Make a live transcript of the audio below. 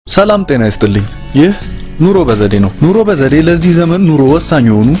ሰላም ጤና ይስጥልኝ ይህ ኑሮ በዘዴ ነው ኑሮ በዘዴ ለዚህ ዘመን ኑሮ ወሳኝ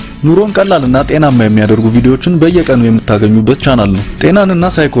የሆኑ ኑሮን ቀላልና ጤናማ የሚያደርጉ ቪዲዮዎችን በየቀኑ የምታገኙበት ቻናል ነው ጤናንና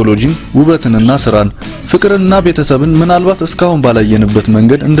ሳይኮሎጂን ውበትንና ስራን ፍቅርንና ቤተሰብን ምናልባት እስካሁን ባላየንበት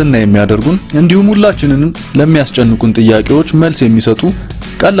መንገድ እንድናይ የሚያደርጉን እንዲሁም ሁላችንንም ለሚያስጨንቁን ጥያቄዎች መልስ የሚሰጡ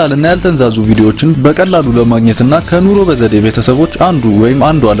ቀላልና ያልተንዛዙ ቪዲዮዎችን በቀላሉ ለማግኘትና ከኑሮ በዘዴ ቤተሰቦች አንዱ ወይም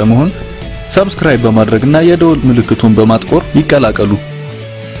አንዷ ለመሆን ሰብስክራይብ በማድረግና የደወል ምልክቱን በማጥቆር ይቀላቀሉ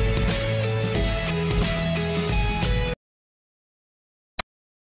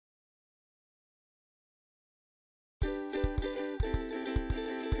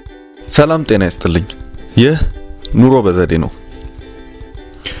ሰላም ጤና ይስጥልኝ ይህ ኑሮ በዘዴ ነው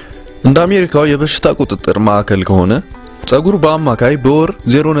እንደ አሜሪካው የበሽታ ቁጥጥር ማዕከል ከሆነ ፀጉር በአማካይ በወር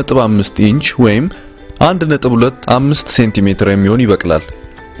 0.5 ኢንች ወይም 1.25 ሴንቲሜትር የሚሆን ይበቅላል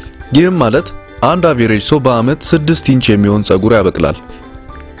ይህም ማለት አንድ አቨሬጅ ሰው በአመት 6 ኢንች የሚሆን ፀጉር ያበቅላል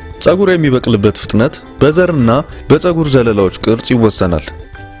ፀጉር የሚበቅልበት ፍጥነት በዘርና በፀጉር ዘለላዎች ቅርጽ ይወሰናል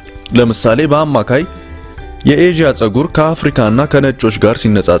ለምሳሌ በአማካይ የኤዥያ ፀጉር ከአፍሪካና ከነጮች ጋር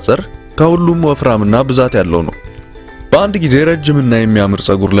ሲነጻጸር ከሁሉም ወፍራምና ብዛት ያለው ነው በአንድ ጊዜ ረጅምና የሚያምር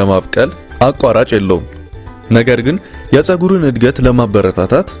ፀጉር ለማብቀል አቋራጭ የለውም ነገር ግን የፀጉርን እድገት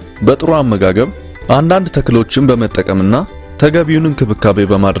ለማበረታታት በጥሩ አመጋገብ አንዳንድ ተክሎችን በመጠቀምና ተገቢውን እንክብካቤ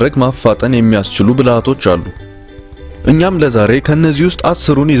በማድረግ ማፋጠን የሚያስችሉ ብልሃቶች አሉ እኛም ለዛሬ ከነዚህ ውስጥ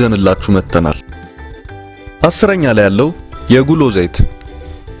 10ን ይዘንላችሁ መጥተናል 10ኛ ላይ ያለው የጉሎ ዘይት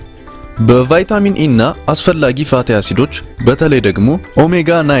በቫይታሚን ኢ እና አስፈላጊ ፋቲ አሲዶች በተለይ ደግሞ ኦሜጋ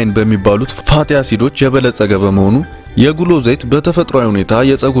 9 በሚባሉት ፋቲ አሲዶች የበለጸገ በመሆኑ የጉሎ ዘይት በተፈጥሯዊ ሁኔታ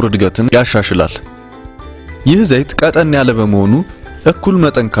የፀጉር እድገትን ያሻሽላል ይህ ዘይት ቀጠን ያለ በመሆኑ እኩል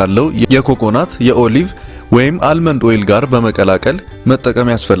መጠን ካለው የኮኮናት የኦሊቭ ወይም አልመንድ ኦይል ጋር በመቀላቀል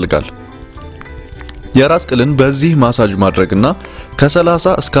መጠቀም ያስፈልጋል የራስ ቅልን በዚህ ማሳጅ ማድረግና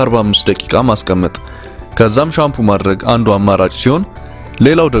ከ30 እስከ 45 ደቂቃ ማስቀመጥ ከዛም ሻምፑ ማድረግ አንዱ አማራጭ ሲሆን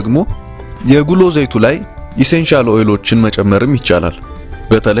ሌላው ደግሞ የጉሎ ዘይቱ ላይ ኢሴንሻል ኦይሎችን መጨመርም ይቻላል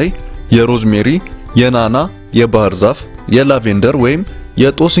በተለይ የሮዝሜሪ የናና የባህር ዛፍ የላቬንደር ወይም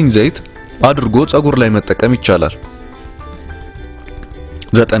የጦስኝ ዘይት አድርጎ ፀጉር ላይ መጠቀም ይቻላል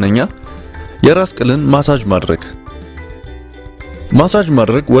 9ኛ የራስ ቅልን ማሳጅ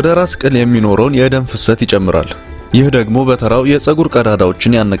ማድረግ ወደ ራስ ቅል የሚኖረውን የደም ፍሰት ይጨምራል ይህ ደግሞ በተራው የፀጉር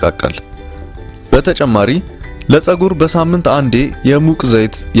ቀዳዳዎችን ያነቃቃል በተጨማሪ ለፀጉር በሳምንት አንዴ የሙቅ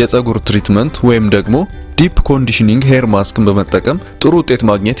ዘይት የፀጉር ትሪትመንት ወይም ደግሞ ዲፕ ኮንዲሽኒንግ ሄር ማስክን በመጠቀም ጥሩ ውጤት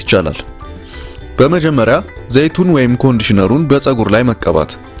ማግኘት ይቻላል በመጀመሪያ ዘይቱን ወይም ኮንዲሽነሩን በፀጉር ላይ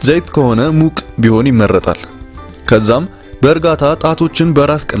መቀባት ዘይት ከሆነ ሙቅ ቢሆን ይመረጣል ከዛም በእርጋታ ጣቶችን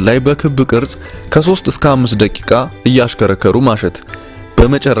በራስ ቅል ላይ በክብ ቅርጽ ከ3 እስከ 5 ደቂቃ እያሽከረከሩ ማሸት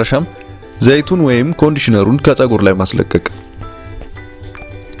በመጨረሻም ዘይቱን ወይም ኮንዲሽነሩን ከፀጉር ላይ ማስለቀቅ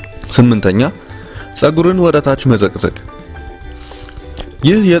 8ኛ ፀጉርን ወደታች መዘቅዘቅ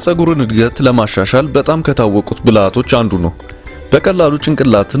ይህ የፀጉርን እድገት ለማሻሻል በጣም ከታወቁት ብልሃቶች አንዱ ነው በቀላሉ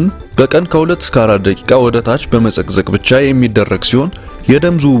ጭንቅላትን በቀን ከ2 እስከ 4 ደቂቃ ወደታች በመዘቅዘቅ ብቻ የሚደረግ ሲሆን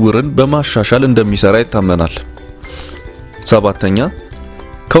የደም ዝውውርን በማሻሻል እንደሚሰራ ይታመናል 7ኛ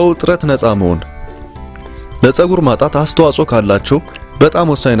ከውጥረት ነፃ መሆን ለፀጉር ማጣት አስተዋጽኦ ካላቸው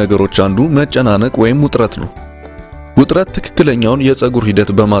በጣም ወሳኝ ነገሮች አንዱ መጨናነቅ ወይም ውጥረት ነው ውጥረት ትክክለኛውን የፀጉር ሂደት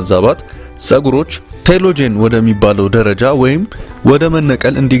በማዛባት ፀጉሮች ቴሎጄን ወደሚባለው ደረጃ ወይም ወደ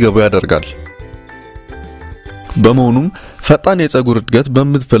መነቀል እንዲገቡ ያደርጋል በመሆኑም ፈጣን የፀጉር እድገት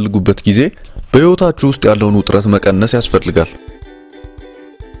በምትፈልጉበት ጊዜ በህይወታችሁ ውስጥ ያለውን ውጥረት መቀነስ ያስፈልጋል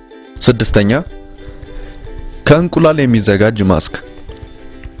 6ኛ ከእንቁላል የሚዘጋጅ ማስክ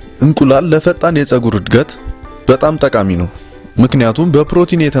እንቁላል ለፈጣን የፀጉር እድገት በጣም ጠቃሚ ነው ምክንያቱም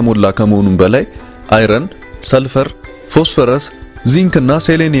በፕሮቲን የተሞላ ከመሆኑም በላይ አይረን ሰልፈር ፎስፈረስ ዚንክ እና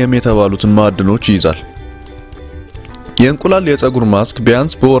ሴሌኒየም የተባሉትን ማዕድኖች ይይዛል የእንቁላል የፀጉር ማስክ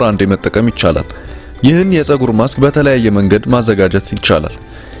ቢያንስ በወር አንዴ መጠቀም ይቻላል ይህን የፀጉር ማስክ በተለያየ መንገድ ማዘጋጀት ይቻላል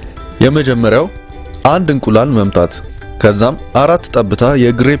የመጀመሪያው አንድ እንቁላል መምታት ከዛም 4 ጠብታ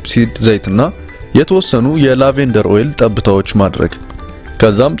የግሬፕ ሲድ ዘይትና የተወሰኑ የላቬንደር ኦይል ጠብታዎች ማድረግ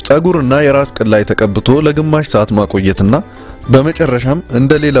ከዛም ፀጉርና የራስ ቅል ላይ ተቀብቶ ለግማሽ ሰዓት ማቆየትና በመጨረሻም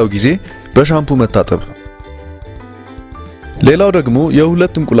እንደሌላው ጊዜ በሻምፑ መታጠብ ሌላው ደግሞ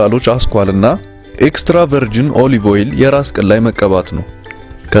የሁለት እንቁላሎች አስኳልና ኤክስትራ ቨርጂን ኦሊቭ ኦይል የራስ ቅል ላይ መቀባት ነው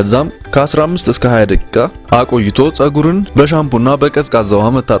ከዛም ከ15 እስከ 20 ደቂቃ አቆይቶ ፀጉርን በሻምፑና በቀዝቃዛ ውሃ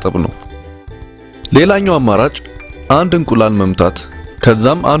መታጠብ ነው ሌላኛው አማራጭ አንድ እንቁላል መምታት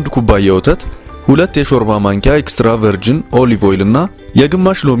ከዛም አንድ ኩባያ ወተት 2 የሾርባ ማንኪያ ኤክስትራ ቨርጂን ኦሊቭ ኦይልና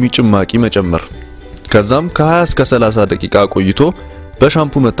የግማሽ ሎሚ ጭማቂ መጨመር ከዛም ከ20 እስከ 30 ደቂቃ አቆይቶ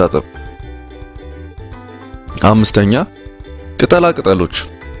በሻምፑ መታጠብ 5ኛ ቅጠላ ቅጠሎች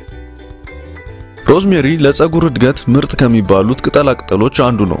ሮዝሜሪ ለፀጉር እድገት ምርጥ ከሚባሉት ቅጠላ ቅጠሎች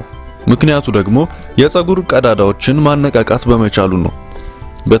አንዱ ነው። ምክንያቱ ደግሞ የፀጉር ቀዳዳዎችን ማነቃቃት በመቻሉ ነው።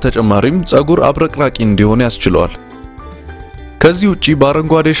 በተጨማሪም ፀጉር አብረቅራቂ እንዲሆን ያስችለዋል። ከዚህ ውጪ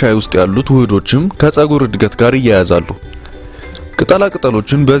በአረንጓዴ ሻይ ውስጥ ያሉት ውህዶችም ከፀጉር እድገት ጋር ይያያዛሉ። ቅጠላ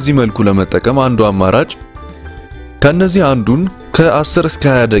ቅጠሎችን በዚህ መልኩ ለመጠቀም አንዱ አማራጭ ከነዚህ አንዱን ከ10 እስከ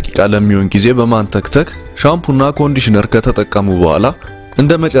 20 ደቂቃ ለሚሆን ጊዜ በማንተክተክ ሻምፑና ኮንዲሽነር ከተጠቀሙ በኋላ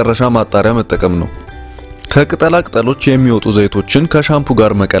እንደ መጨረሻ ማጣሪያ መጠቀም ነው። ከቅጠላ ቅጠሎች የሚወጡ ዘይቶችን ከሻምፑ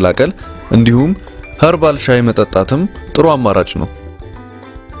ጋር መቀላቀል እንዲሁም ኸርባል ሻይ መጠጣትም ጥሩ አማራጭ ነው።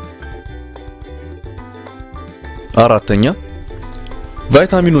 አራተኛ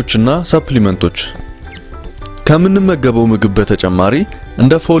ቫይታሚኖችና ሰፕሊመንቶች ከምንመገበው ምግብ በተጨማሪ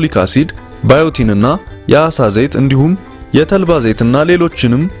እንደ ፎሊክ አሲድ፣ ባዮቲንና የአሳ ዘይት እንዲሁም የተልባ ዘይትና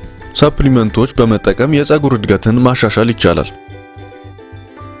ሌሎችንም ሰፕሊመንቶች በመጠቀም የፀጉር እድገትን ማሻሻል ይቻላል።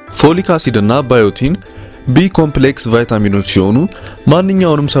 ፎሊክ አሲድና ባዮቲን ቢ ኮምፕሌክስ ቫይታሚኖች ሲሆኑ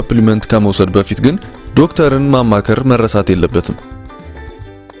ማንኛውንም ሰፕሊመንት ከመውሰድ በፊት ግን ዶክተርን ማማከር መረሳት የለበትም።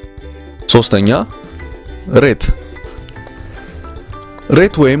 ሶስተኛ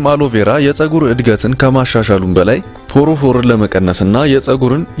ሬት ወይም አሎቬራ የፀጉር እድገትን ከማሻሻሉም በላይ ፎሮፎርን ለመቀነስና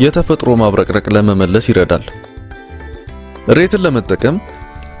የፀጉርን የተፈጥሮ ማብረቅረቅ ለመመለስ ይረዳል። ሬትን ለመጠቀም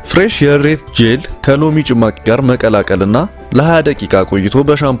ፍሬሽ የሬት ጄል ከሎሚ ጭማቂ ጋር መቀላቀልና ለ20 ደቂቃ ቆይቶ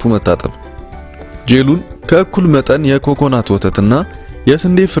በሻምፑ መታጠብ። ጄሉን ከእኩል መጠን የኮኮናት ወተትና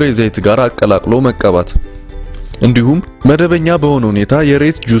የስንዴ ፍሬ ዘይት ጋር አቀላቅሎ መቀባት እንዲሁም መደበኛ በሆነ ሁኔታ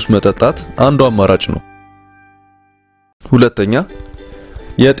የሬት ጁስ መጠጣት አንዱ አማራጭ ነው። ሁለተኛ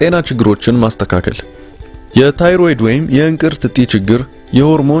የጤና ችግሮችን ማስተካከል የታይሮይድ ወይም የእንቅርት እጢ ችግር፣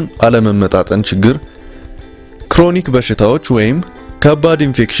 የሆርሞን አለመመጣጠን ችግር፣ ክሮኒክ በሽታዎች ወይም ከባድ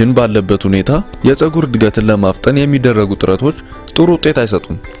ኢንፌክሽን ባለበት ሁኔታ የፀጉር እድገትን ለማፍጠን የሚደረጉ ጥረቶች ጥሩ ውጤት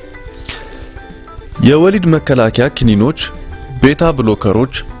አይሰጡም። የወሊድ መከላከያ ክኒኖች፣ ቤታ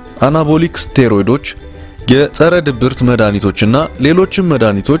ብሎከሮች፣ አናቦሊክ ስቴሮይዶች፣ የጸረ ድብርት መድኃኒቶችና ሌሎችም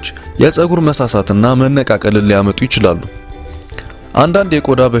መድኃኒቶች የፀጉር መሳሳትና መነቃቀልን ሊያመጡ ይችላሉ። አንዳንድ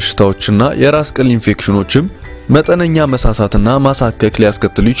የቆዳ በሽታዎችና የራስ ቅል ኢንፌክሽኖችም መጠነኛ መሳሳትና ማሳከክ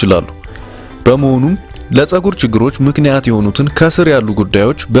ሊያስከትሉ ይችላሉ። በመሆኑም ለፀጉር ችግሮች ምክንያት የሆኑትን ከስር ያሉ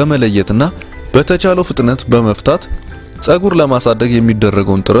ጉዳዮች በመለየትና በተቻለው ፍጥነት በመፍታት ፀጉር ለማሳደግ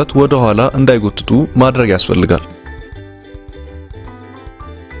የሚደረገውን ጥረት ወደ ኋላ እንዳይጎትቱ ማድረግ ያስፈልጋል።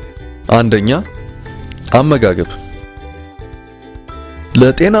 አንደኛ አመጋገብ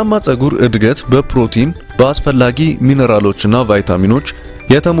ለጤናማ ፀጉር እድገት በፕሮቲን በአስፈላጊ ሚነራሎችና ቫይታሚኖች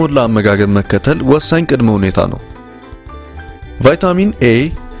የተሞላ አመጋገብ መከተል ወሳኝ ቅድመ ሁኔታ ነው። ቫይታሚን ኤ፣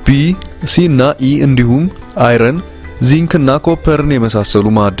 ቢ፣ ሲ እና ኢ እንዲሁም አይረን፣ ዚንክ እና ኮፐርን የመሳሰሉ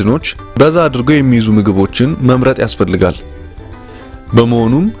ማዕድኖች በዛ አድርገው የሚይዙ ምግቦችን መምረጥ ያስፈልጋል።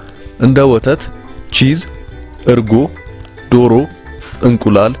 በመሆኑም እንደ ወተት፣ ቺዝ፣ እርጎ፣ ዶሮ፣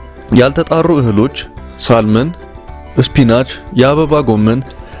 እንቁላል፣ ያልተጣሩ እህሎች፣ ሳልመን፣ ስፒናች፣ የአበባ ጎመን፣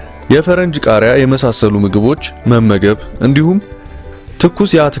 የፈረንጅ ቃሪያ የመሳሰሉ ምግቦች መመገብ እንዲሁም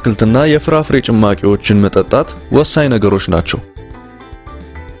ትኩስ የአትክልትና የፍራፍሬ ጭማቂዎችን መጠጣት ወሳኝ ነገሮች ናቸው።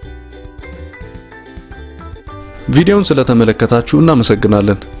 ቪዲዮውን ስለተመለከታችሁ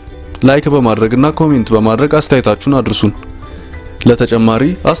እናመሰግናለን። ላይክ በማድረግና ኮሜንት በማድረግ አስተያየታችሁን አድርሱን። ለተጨማሪ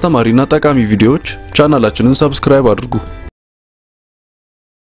አስተማሪና ጠቃሚ ቪዲዮዎች ቻናላችንን ሰብስክራይብ አድርጉ።